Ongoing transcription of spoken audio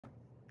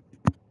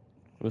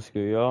What's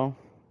good, y'all?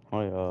 How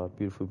y'all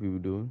beautiful people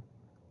doing?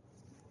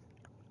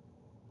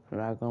 I'm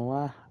not gonna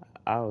lie,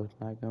 I was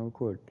not gonna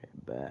record that,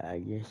 but I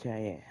guess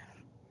I am.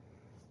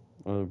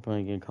 We're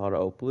playing a game called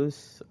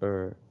Opus,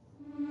 or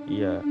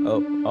yeah.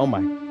 Oh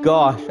my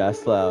gosh,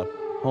 that's loud.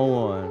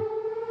 Hold on.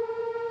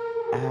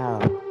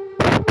 Ow.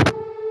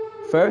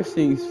 First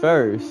things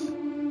first.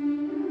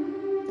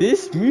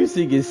 This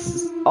music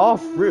is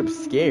off rip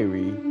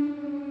scary.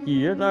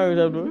 You're not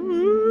gonna have to.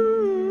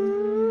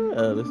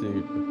 Let's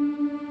see.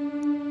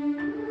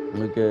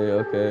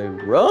 Okay.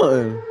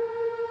 Run.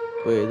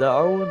 Wait, is that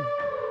our one?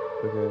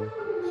 Okay.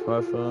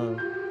 Smartphone.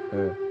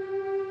 Okay.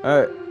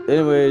 Alright,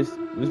 anyways,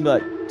 this is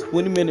like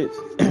 20 minutes,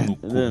 No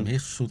and then,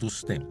 começo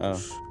dos oh.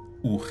 tempos,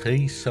 o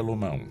rei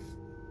Salomão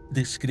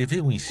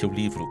descreveu em seu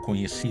livro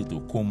conhecido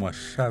como a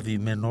Chave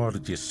Menor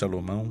de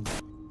Salomão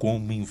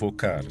como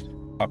invocar,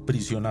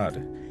 aprisionar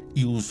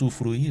e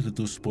usufruir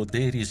dos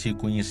poderes e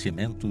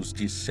conhecimentos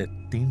de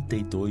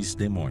 72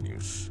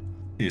 demônios.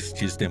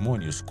 Estes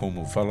demônios,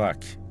 como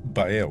Valak,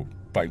 Baal,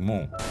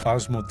 Paimon,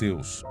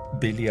 Asmodeus,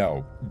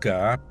 Belial,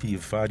 Gaap e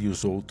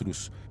vários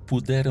outros,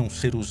 puderam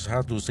ser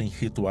usados em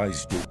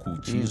rituais de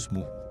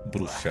ocultismo,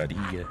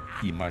 bruxaria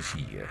e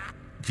magia.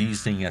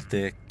 Dizem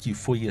até que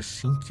foi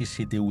assim que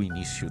se deu o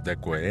início da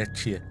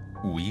Goétia,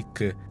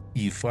 Wicca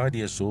e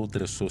várias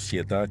outras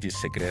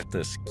sociedades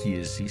secretas que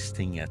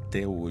existem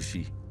até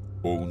hoje,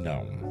 ou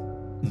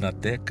não. Na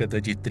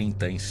década de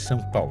 30, em São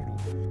Paulo,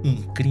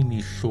 um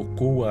crime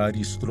chocou a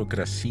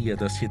aristocracia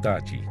da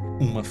cidade.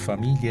 Uma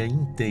família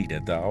inteira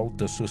da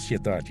alta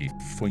sociedade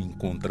foi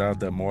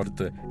encontrada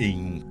morta em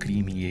um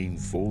crime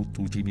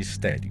envolto de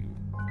mistério.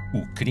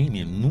 O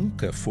crime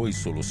nunca foi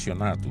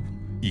solucionado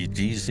e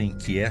dizem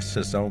que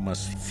essas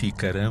almas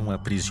ficarão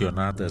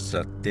aprisionadas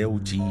até o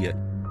dia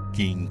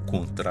que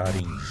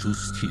encontrarem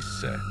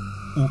justiça.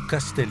 O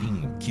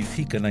castelinho, que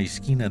fica na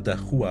esquina da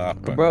Rua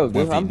Apa, Bro, com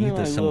a I'm hearing Avenida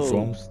like São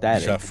João, little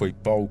static. já foi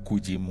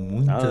palco de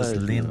muitas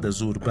lendas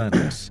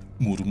urbanas,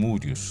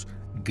 murmúrios,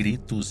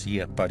 gritos e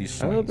I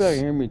aparições. hope y'all can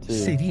hear me too.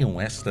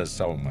 Seriam estas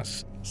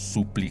almas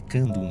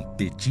suplicando um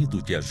pedido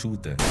de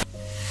ajuda?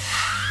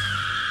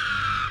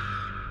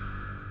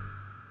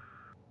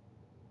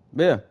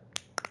 Yeah,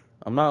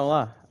 I'm not gonna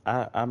lie.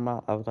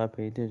 I was not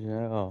paying attention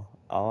at all.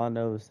 All I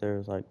know is there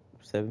was like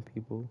 7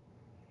 people,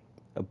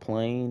 a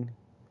plane,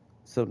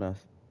 something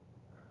else.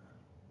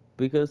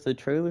 Because the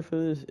trailer for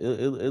this,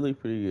 it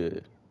looked pretty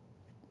good.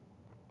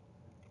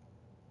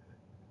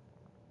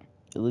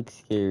 It looks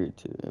scary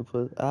too.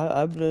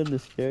 I've been in the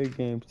scary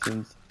game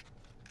since.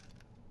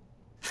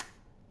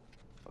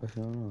 What's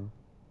going on?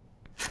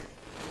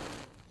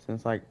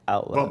 Since like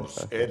Outlast.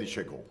 Vamos, ele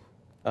chegou.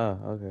 Oh,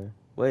 okay.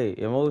 Wait,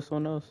 am I with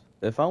someone else?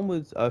 If I'm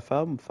with like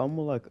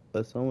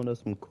someone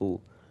else, I'm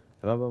cool.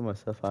 If I'm by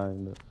myself, I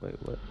ain't. Wait,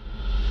 what?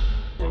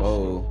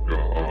 Whoa.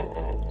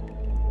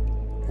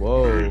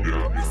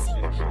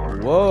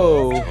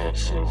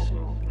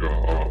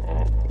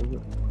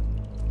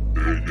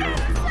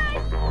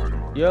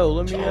 Yo,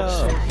 let me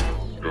out.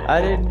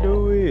 I didn't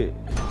do it.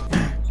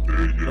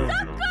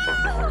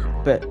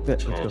 Bet,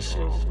 let's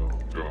go.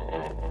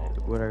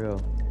 Where'd I go?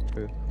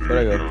 Where'd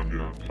I go?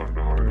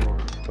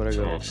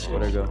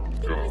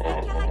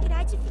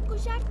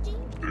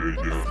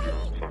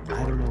 I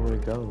don't know where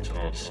to go.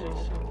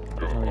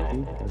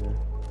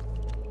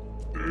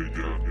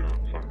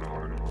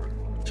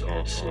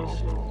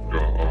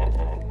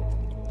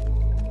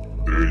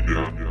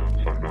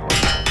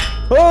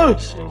 Oh!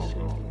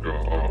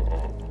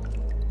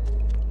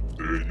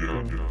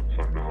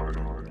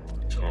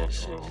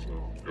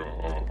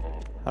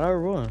 How do I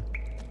run?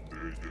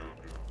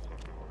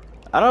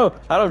 I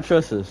don't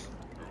trust this.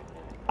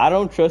 I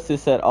don't trust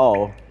this at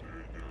all.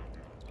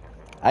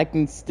 I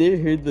can still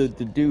hear the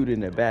dude in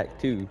the back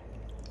too.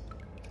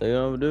 So you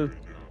know what I'm gonna do?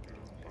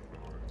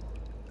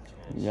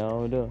 You know what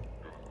I'm gonna do?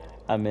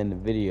 I'm in the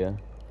video.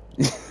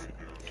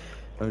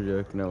 I'm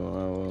joking. No,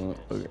 I won't.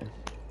 Okay.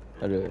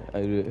 I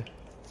do it.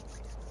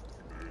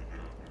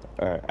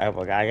 Alright,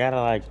 I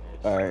gotta like.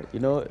 Alright, you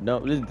know what? No,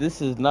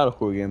 this is not a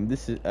horror game.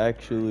 This is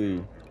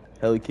actually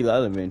Hello Kitty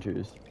Island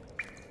Adventures.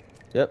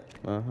 Yep.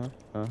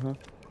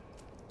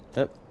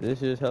 Yep.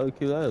 This is Hello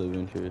Kitty Island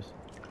Adventures.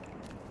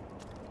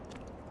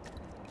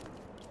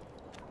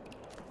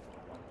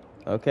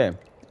 Okay.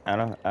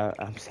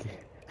 I'm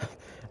scared.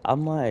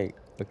 I'm like,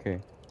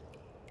 okay.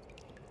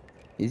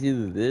 It's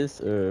either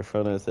this or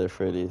Front Us at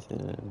Freddy's,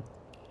 and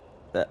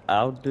that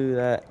I'll do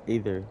that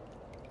either.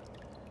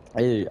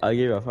 I'll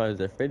give you Front Us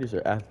at Freddy's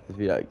or after this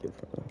video I get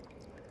from them.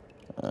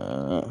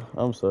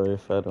 I'm sorry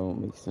if I don't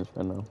make sense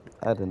right now.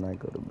 I did not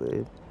go to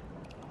bed.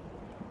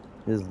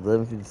 It's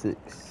 11:56.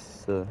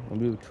 So I'm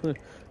doing 20.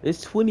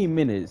 It's 20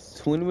 minutes.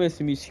 20 minutes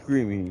of me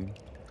screaming.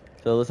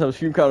 So let's have a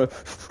scream counter.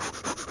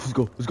 Let's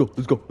go.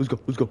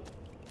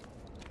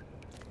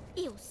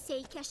 Eu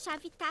sei que a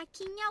chave tá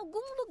aqui em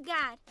algum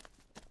lugar.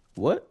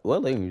 What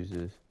language is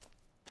this?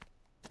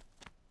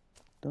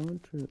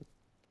 Don't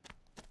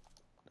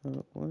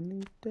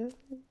want that.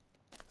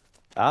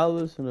 I'll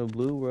listen to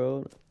Blue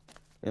World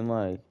and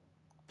like.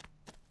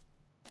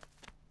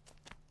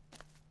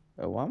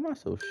 Why am I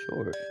so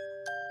short?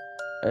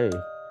 Hey,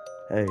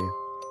 hey,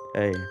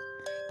 hey.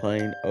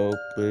 Plain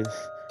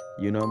Opus.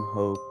 You know I'm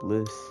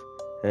hopeless.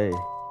 Hey,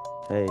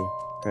 hey.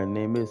 Her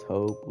name is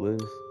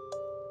Hopeless.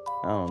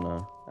 I don't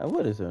know.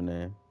 What is her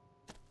name?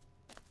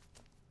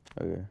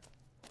 Okay.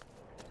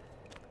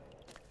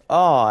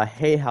 Oh, I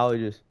hate how it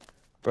just,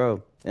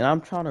 bro. And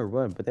I'm trying to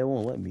run, but they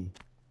won't let me.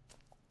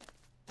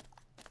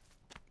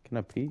 Can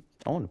I peek?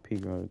 I want to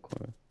peek around the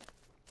corner.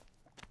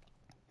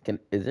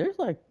 Is there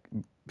like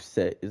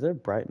is there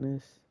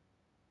brightness?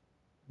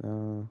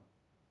 No.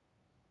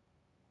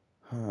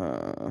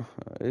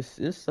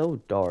 It's so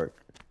dark.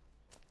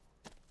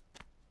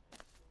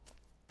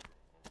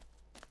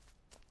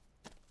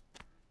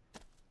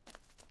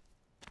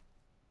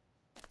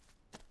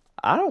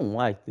 I don't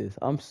like this.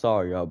 I'm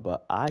sorry, y'all,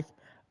 but I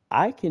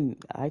can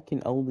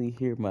only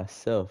hear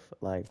myself.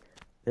 Like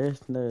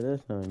there's no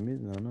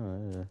music.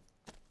 No.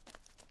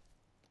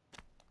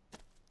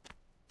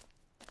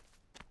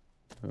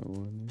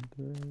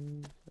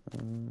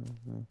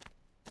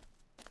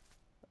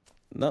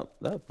 Nope,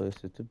 that place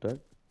is too dark.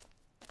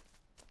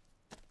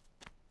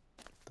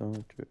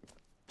 Don't trip,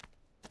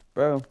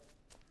 bro.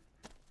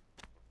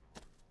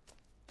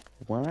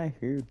 When I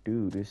hear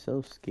dude, it's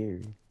so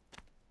scary.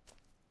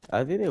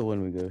 I think it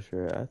when we go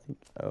straight. I think.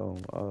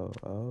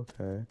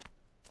 Okay.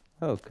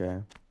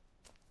 Okay.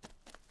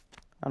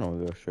 I don't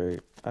wanna go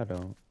straight. I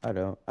don't.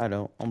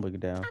 I'm looking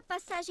down. A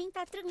passagem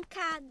tá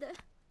trancada.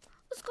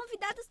 Os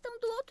convidados estão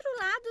do outro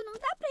lado. Não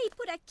dá pra ir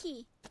por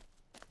aqui.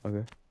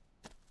 Okay.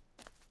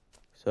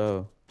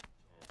 So.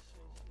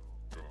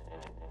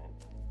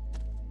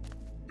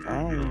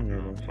 I don't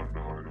know.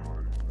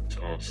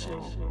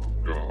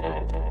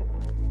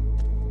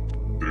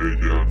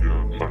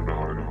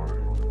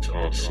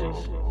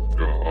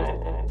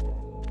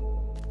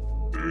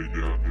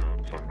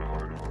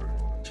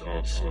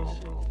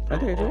 I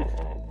did it.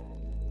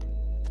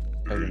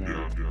 Okay,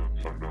 now.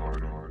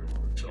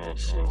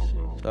 So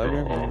I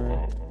didn't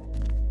remember.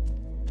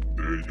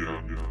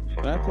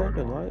 Can I take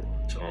a light?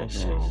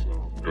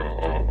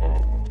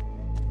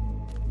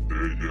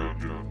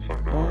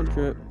 One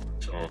trip.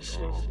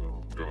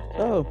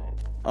 So,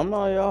 I'm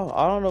not y'all.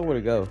 I don't know where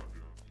to go.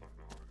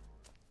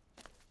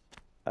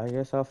 I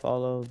guess I'll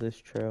follow this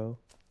trail.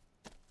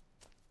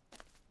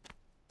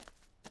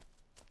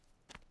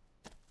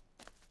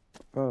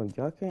 Bro,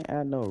 y'all can't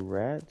add no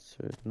rats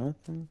or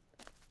nothing.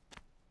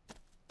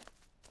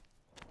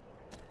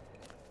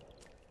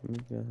 Let me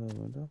get that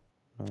window.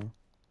 No.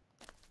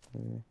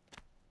 Okay.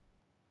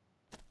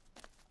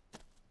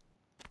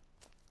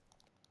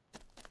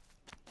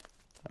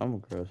 I'm a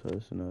girl, so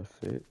it's not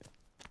fit.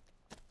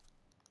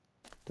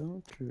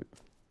 Don't trip.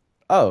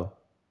 Oh!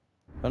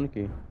 Found the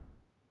key.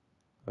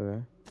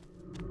 Okay.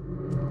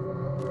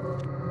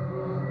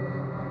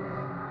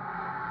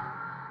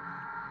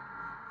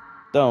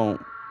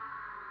 Don't.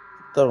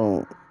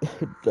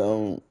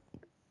 Don't.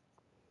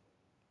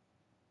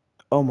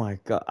 Oh my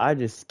god, I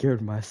just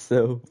scared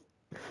myself.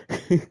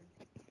 I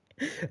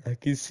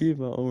can see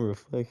my own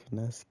reflection.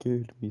 That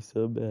scared me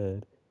so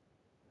bad.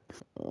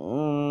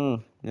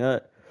 Yeah.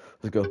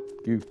 Let's go.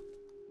 You.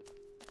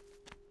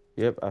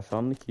 Yep, I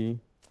found the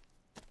key.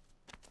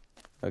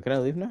 Can I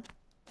leave now?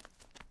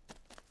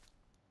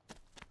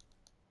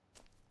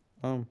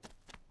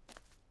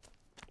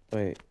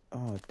 Wait.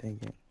 Oh, dang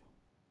it.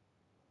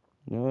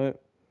 You know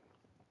what?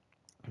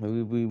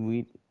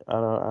 We I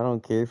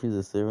don't care if he's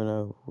a servant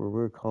now.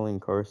 We're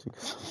calling Carson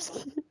because I'm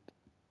scared.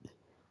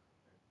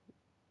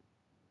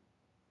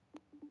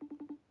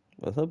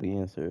 Let's hope he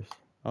answers.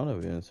 I don't know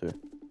if he answers.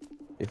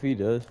 If he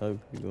does, how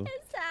we go?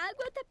 Essa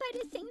água tá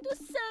parecendo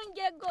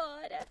sangue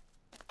agora.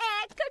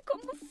 Eca,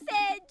 como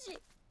fede.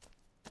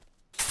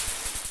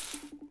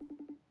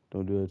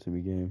 Don't do that to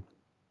me, game.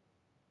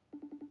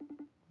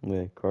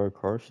 Yeah,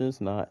 Carson's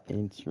not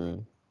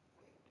answering.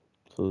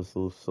 So let's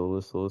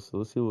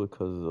see what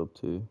Cuz is up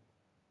to.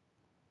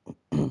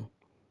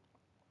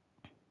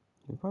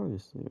 He probably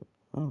asleep.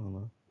 I don't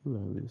know. He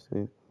might be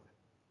asleep.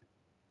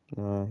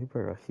 Nah, he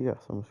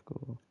got summer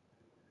school.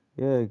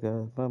 Yeah,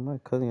 guys, my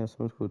cousin got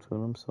summer school too,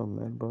 and I'm so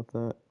mad about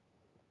that.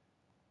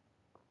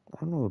 I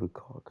don't know who to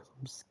call because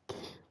I'm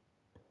scared.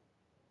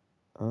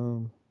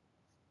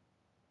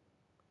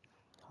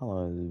 How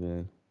long has it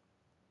been?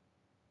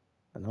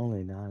 And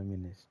only 9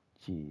 minutes.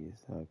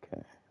 Jeez.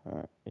 Okay. All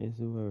right.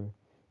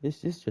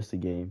 It's just a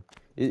game.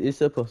 It's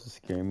supposed to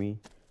scare me.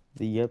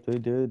 Yep,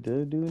 they're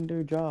doing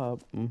their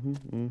job.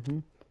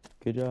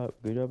 Good job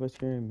at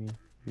scaring me.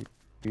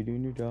 You're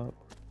doing your job.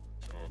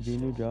 You're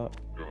doing your job.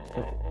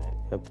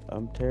 Yep.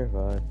 I'm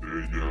terrified.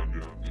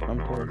 I'm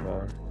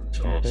terrified.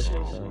 I'm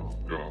petrified.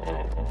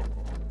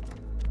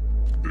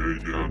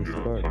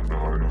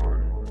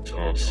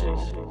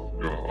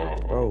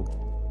 Bro,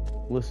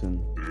 listen.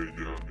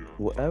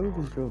 Whatever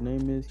this girl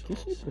name is, can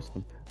she put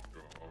some?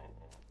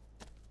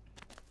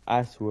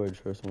 I swear I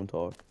just heard someone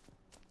talk.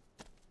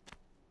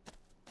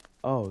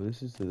 Oh,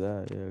 this is to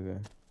that. Yeah, okay.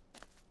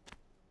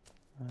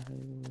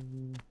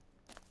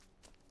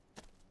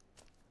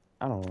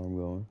 I don't know where I'm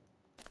going.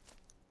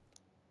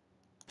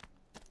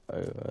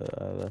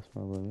 That's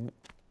my limit.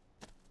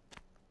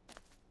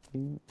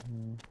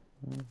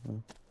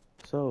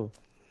 So,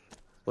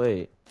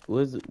 wait,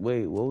 what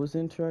was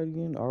intro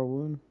again?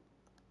 R1?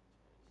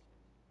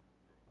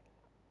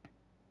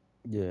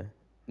 Yeah,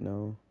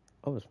 no.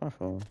 Oh, it's my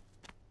phone.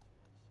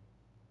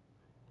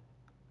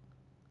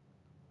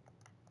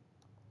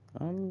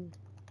 Don't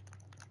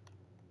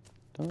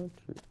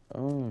you,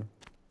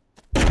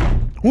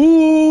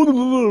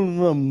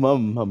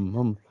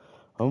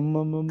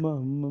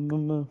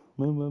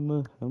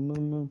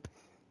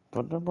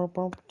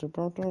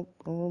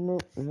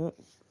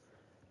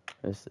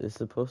 It's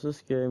supposed to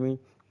scare me.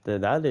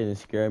 That didn't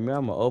scare me.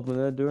 I'm gonna open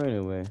that door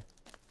anyway.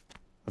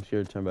 I'm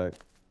sure to turn back.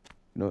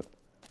 You know what?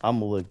 I'm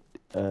gonna look.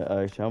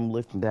 Actually, I'm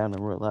looking down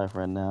in real life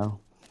right now.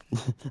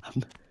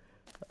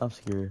 I'm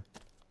scared.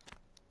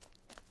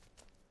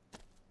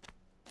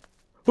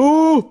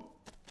 Oh!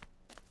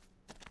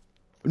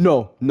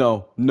 No,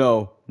 no,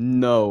 no,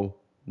 no,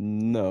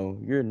 no.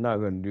 You're not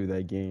gonna do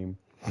that game.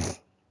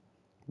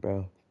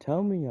 Bro,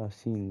 tell me y'all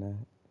seen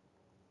that.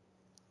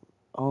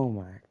 Oh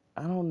my,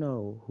 I don't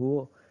know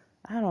who.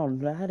 I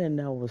didn't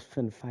know I was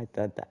finna fight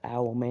the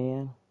owl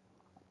man.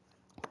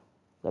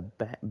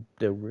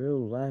 The real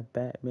life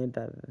Batman.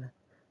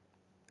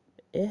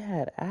 It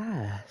had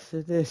eyes.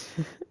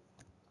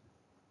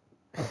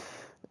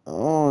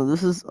 Oh,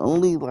 this is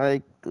only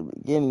like the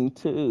beginning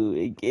too.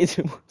 It gets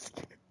more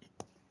scary.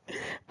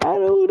 I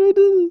don't want to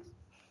do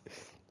this.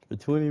 For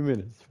 20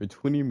 minutes. For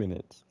 20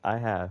 minutes. I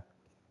have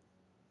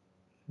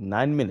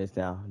 9 minutes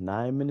now.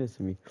 9 minutes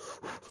of me.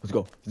 Let's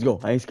go. Let's go.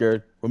 I ain't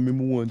scared.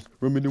 Remember once.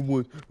 Remember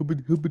once. Look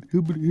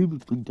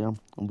down.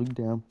 I'm looking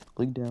down.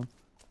 Look down.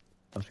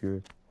 I'm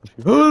scared. I'm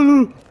scared.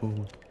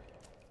 Oh.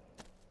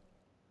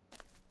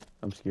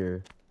 I'm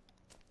scared.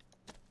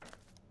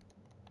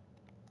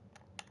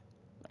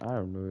 I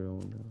really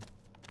don't know.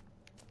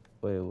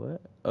 Wait,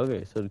 what?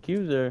 Okay, so the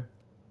cube's there.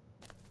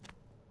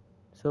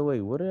 So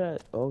wait, what did I?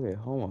 Okay,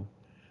 hold on.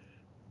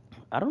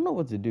 I don't know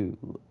what to do.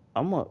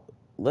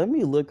 Let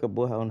me look up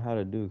on how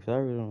to do, because I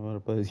really don't know how to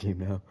play this game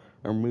now.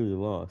 I'm really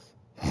lost.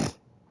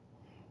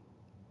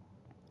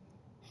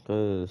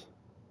 Because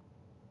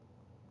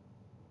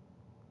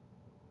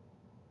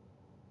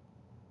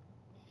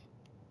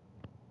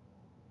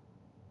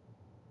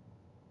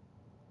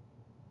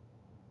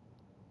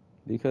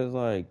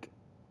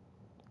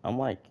I'm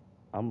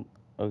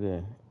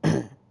okay.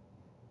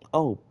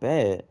 Oh,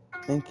 bad.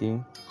 Thank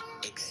you.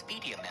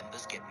 Expedia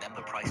members get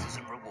member prices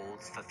and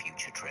rewards for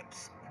future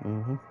trips.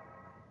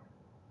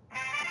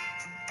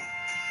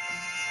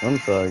 I'm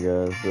sorry,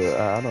 guys, but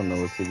I don't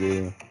know what to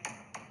do.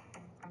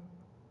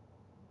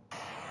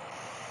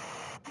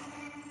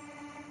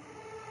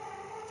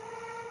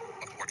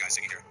 Welcome aboard, guys.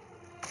 Siggy here.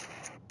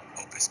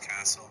 Opus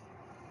Castle.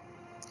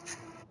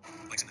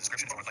 Links in the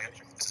description if you want to play it.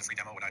 This is a free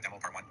demo with demo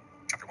part 1.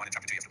 Chapter 1 and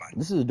chapter 2 you have to buy.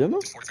 This is a demo?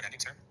 There's 4 different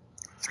endings here.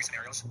 3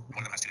 scenarios. One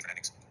of them has 2 different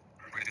endings.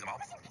 We're going to do them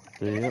all.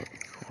 Yep.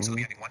 So it'll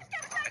be ending 1,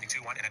 ending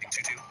 2, 1, and ending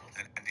 2, 2, and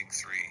then ending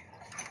 3.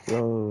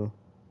 Whoa.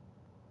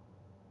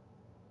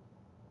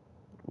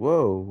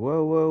 Whoa,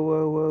 whoa, whoa,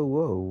 whoa, whoa,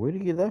 whoa. Where did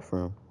you get that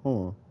from?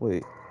 Hold on,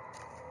 wait.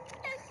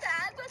 Essa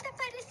água tá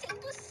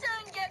parecendo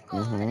sangue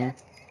agora.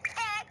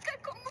 Eca,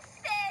 como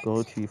sede.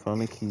 Go to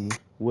find the key.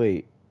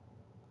 Wait.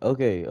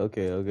 Okay.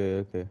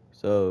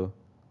 So.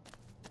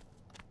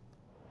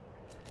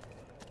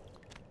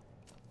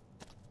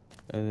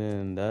 And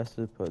then that's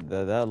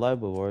that light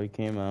bulb already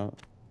came out.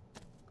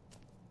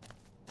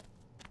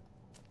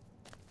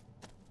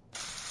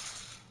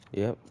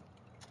 Yep.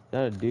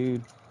 That a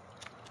dude.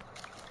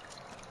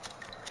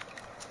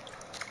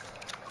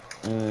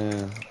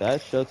 And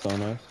that shuts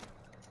on us.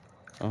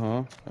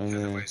 And The other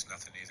then. way's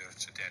nothing either.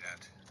 It's a dead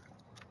end.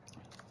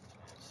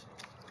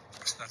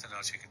 There's nothing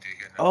else you can do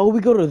here now. Oh, we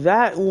go to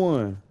that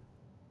one.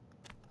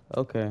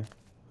 Okay.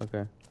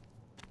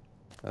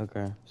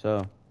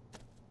 So,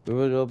 we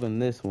would open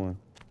this one.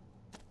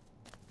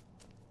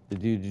 The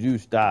dude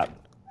stopped.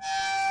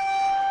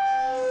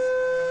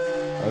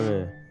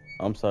 Okay.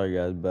 I'm sorry,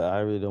 guys, but I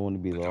really don't want to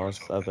be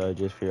lost after I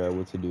just figure out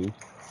what to do.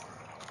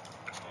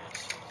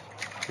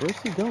 Where's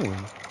he going?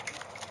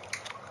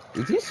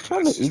 Is he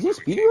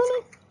speed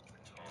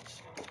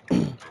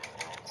running?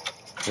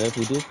 Yep,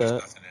 he did that.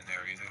 Nothing in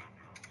there either.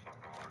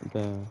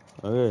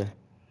 Okay.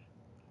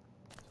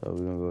 So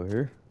we're gonna go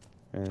here.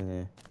 And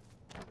then.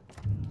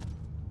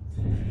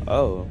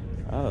 Oh.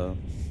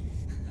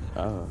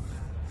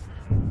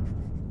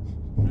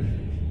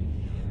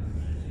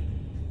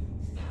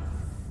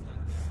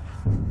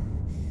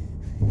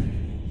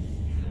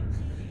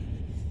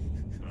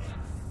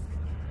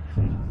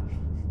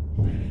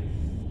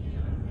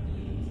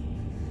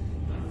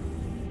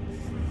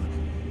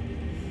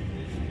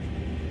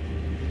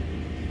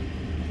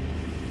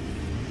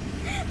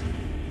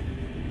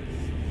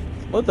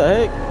 What the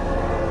heck?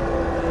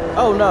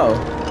 Oh no.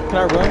 Can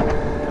I run?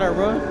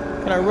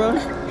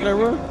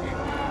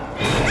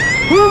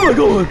 Oh my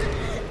god!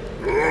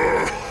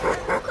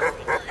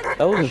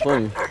 That wasn't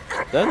funny.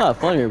 That's not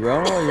funny, bro.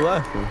 I don't know why you're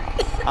laughing.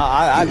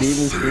 I didn't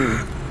even scream.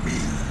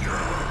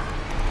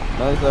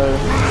 No, sir.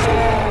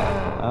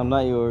 I'm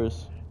not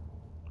yours.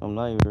 I'm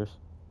not yours.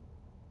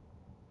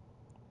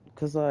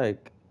 Cause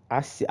like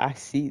I see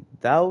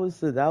that was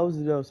the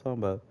video I was talking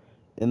about.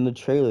 In the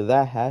trailer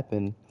that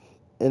happened,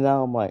 and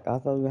now I'm like I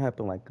thought it was gonna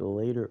happen like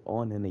later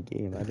on in the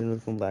game. I didn't know it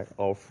was gonna like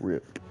off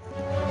rip.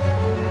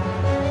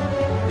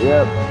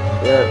 Yep,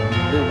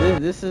 yep.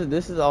 This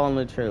is all in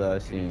the trailer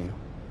I've seen.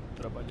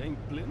 Trabalhar em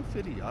pleno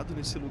feriado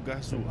nesse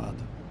lugar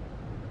zoado.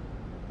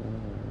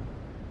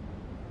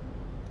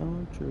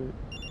 Don't trip.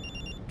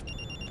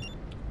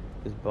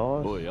 His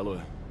boss. Oi, alô.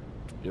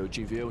 Eu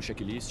te enviei um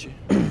checklist,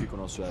 fica o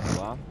nosso app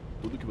lá.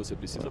 Tudo que você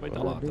precisa vai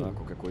estar lá, tá?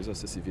 Qualquer coisa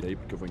você se vira aí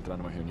porque eu vou entrar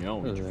numa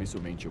reunião e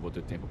dificilmente eu vou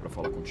ter tempo pra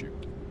falar contigo.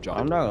 Tchau.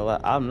 I'm not gonna lie,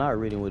 I'm not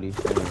reading what he's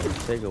saying.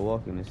 Take a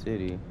walk in the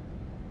city.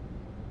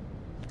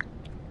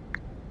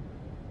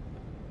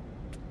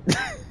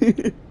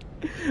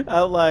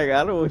 I'm like,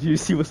 I don't want you to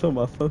see what's on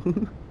my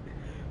phone.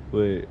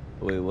 wait,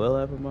 what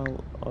happened my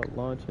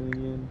launching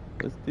again?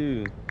 Let's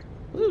do.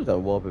 What's that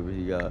wallpaper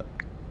you got?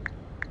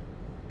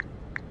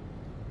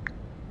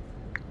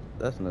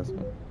 That's nice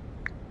one.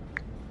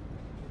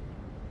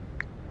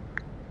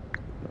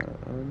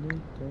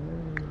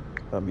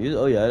 Music?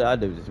 Oh yeah, I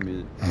do this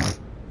music.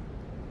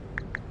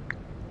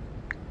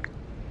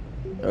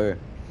 Okay.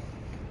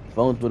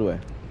 Phone's put away.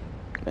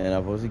 And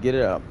I'm supposed to get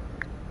it out.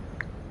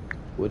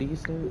 What do you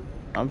say?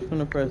 I'm just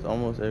gonna press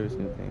almost every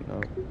single thing.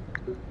 No.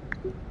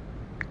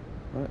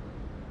 What?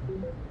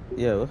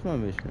 Yeah, what's my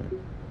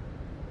mission?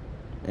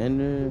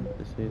 Enter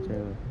the city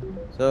trailer.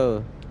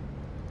 So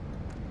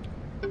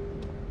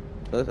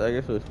I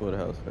guess we'll explore the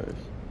house first.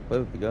 Where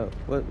would we go?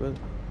 What?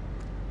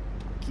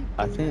 Que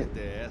I think. merda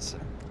é essa?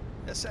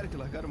 É sério que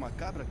largaram uma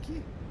cabra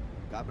aqui?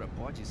 Cabra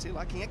pode? Sei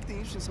lá, quem é que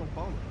tem isso em São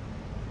Paulo?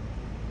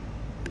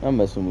 I'm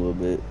messing a little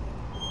bit.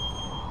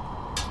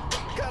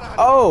 Caralho!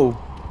 Oh!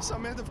 Essa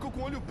merda ficou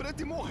com o olho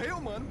preto e morreu,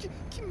 mano.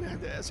 Que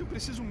merda é essa? Eu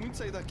preciso muito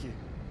sair daqui.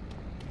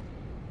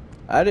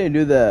 I didn't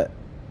do that.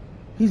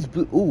 He's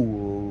blue.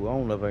 Ooh, I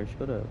don't know if I can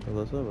shut up.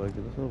 Let's hope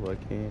I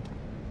can.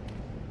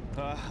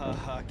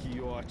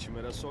 Que ótimo.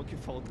 Era só o que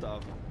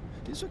faltava.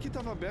 Isso aqui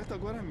tava aberto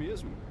agora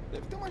mesmo.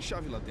 Deve ter uma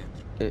chave lá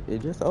dentro.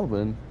 It just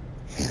opened.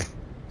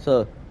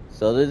 So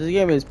this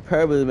game is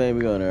probably made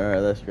me go in there.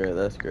 Alright, that's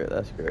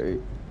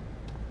great.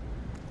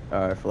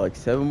 Alright, for like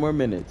 7 more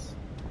minutes.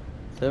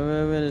 7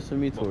 more minutes of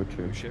me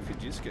torture. O chefe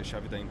disse que a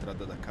chave da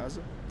entrada da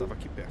casa tava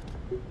aqui perto.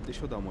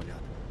 Deixa eu dar uma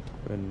olhada.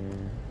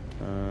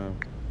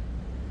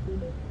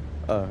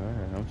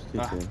 Alright, I'm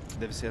stupid.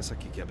 Deve ser essa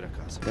aqui que abre a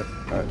casa. Yep.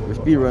 Alright, we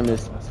speedrun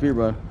this.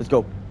 Speedrun. Let's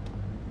go.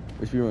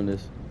 We speedrun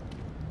this.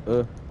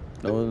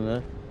 No, wasn't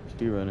that?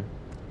 Speedrunning.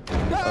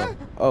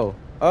 Oh.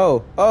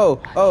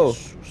 Que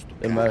susto,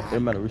 It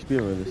matter. We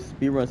speedrun this.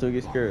 Speedrun so we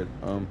get scared.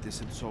 Ter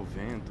sido só o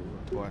vento,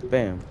 a porta.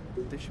 Bam.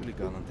 Deixa eu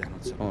ligar a lanterna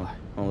do Hold celular.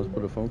 on, let's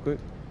put the phone quick.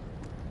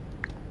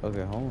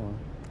 Okay, hold on.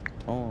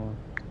 Oh,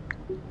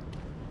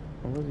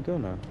 where's it go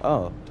now?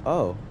 Oh.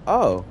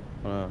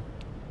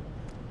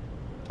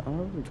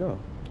 Where does it go?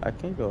 I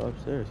can't go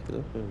upstairs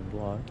because that's just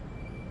blocked.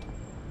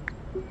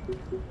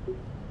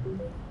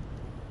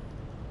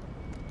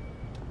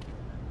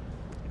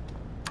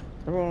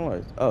 Everyone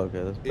lights. Oh,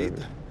 okay, that's perfect.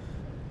 Eita.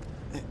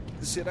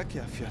 Será que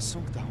é a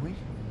fiação que tá ruim?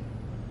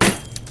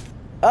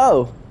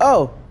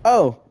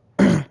 Oh.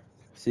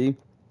 See?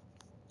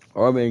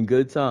 I'm in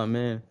good time,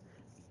 man.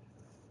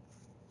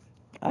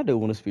 I do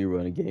want to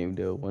speedrun a game,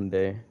 though, one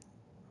day.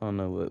 I don't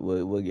know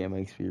what game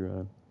I can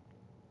speedrun.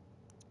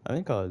 I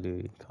think Call of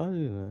Duty. Call of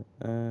Duty,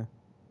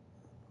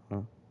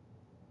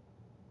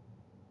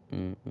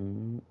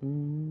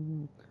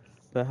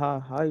 But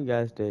how you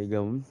guys day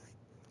going?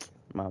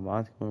 My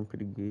mind's going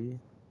pretty good.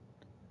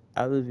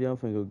 I was young,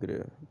 finna go get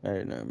it.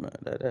 Hey, never mind.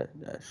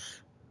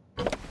 That's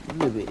a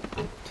little bit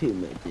too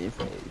much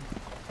information.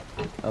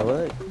 Oh,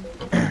 what? O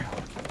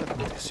que tá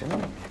acontecendo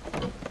comigo?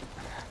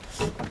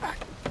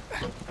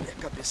 Minha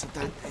cabeça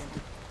tá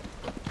ardendo.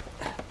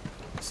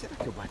 Será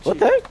que eu bati? What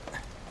the heck?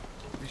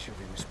 Deixa eu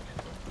ver no espelho.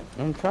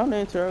 I'm trying to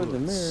interact with the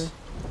mirror.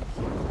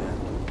 Que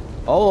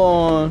merda. Hold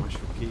on.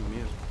 Machuquei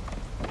mesmo.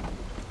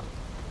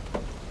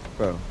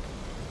 Bro.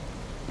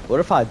 What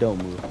if I don't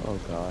move? Oh,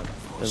 God.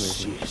 Let me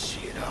see. Você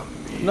cheira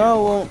mesmo. No, I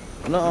won't.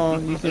 No,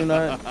 you see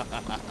that?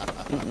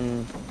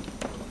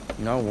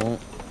 No, I won't.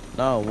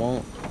 No, I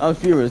won't. I'm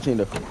furious,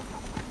 though.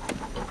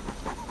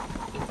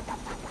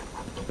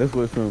 That's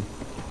what's from.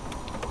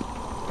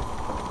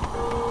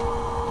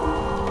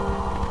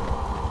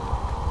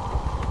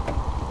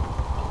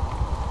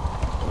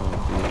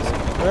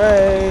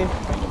 Hey!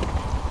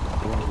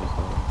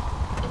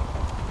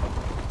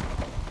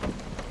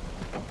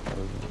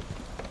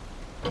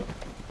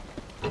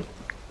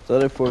 So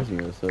they're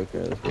forcing us, okay,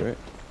 that's great.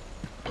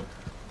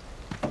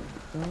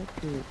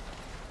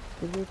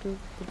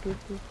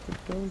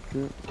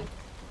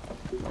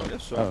 Olha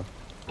só. Oh.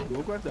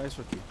 Vou guardar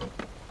isso aqui.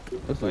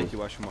 What's Vai this? que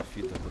eu acho uma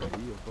fita por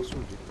aí, eu posso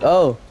ouvir.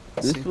 Oh,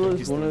 this Sempre was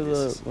quis one ter of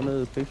desses.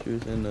 the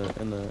pictures in the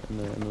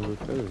little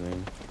trailer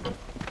thing.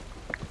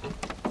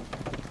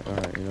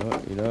 Alright, you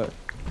know what?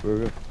 We're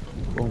good.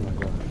 Oh my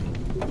gosh.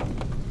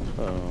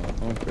 Oh,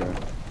 okay.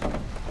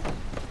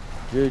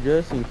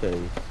 Just in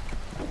case.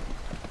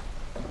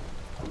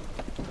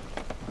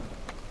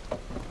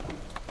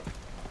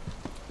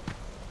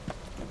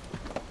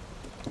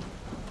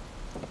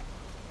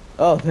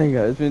 Oh, thank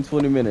God. It's been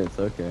 20 minutes.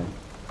 Okay.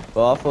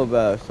 Well, I feel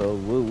bad. So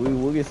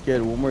we'll get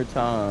scared one more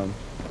time,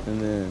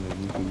 and then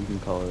you can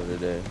call it a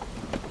day.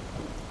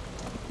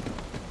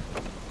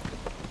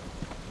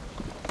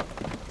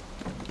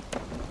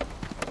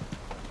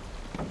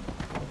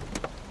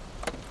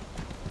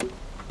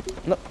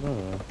 No, no,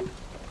 no.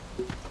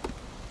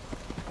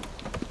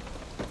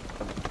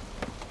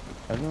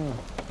 I don't know.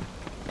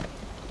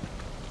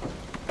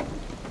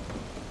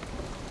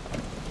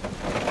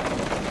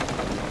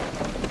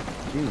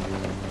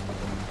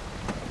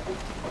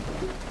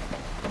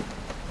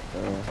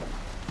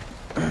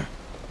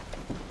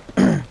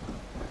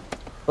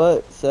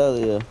 But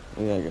sadly, yeah,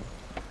 we gotta go.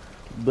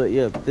 But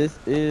yeah, this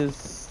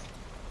is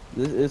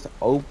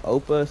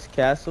Opus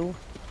Castle.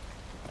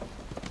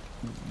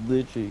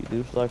 Literally,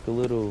 there's like a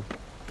little,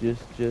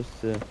 just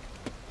to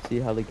see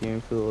how the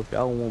game feels. If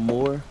y'all want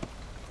more,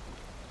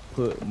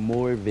 put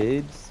more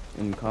vids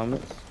in the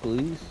comments,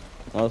 please.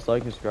 Also,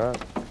 like and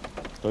subscribe.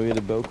 Don't get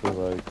a bell cause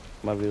like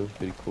my videos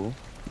pretty cool.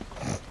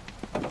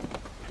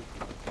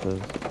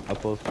 Cause I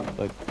post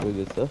like really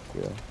good stuff,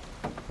 yeah.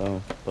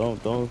 So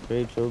don't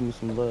afraid to show me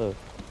some love.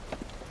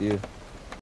 Yeah.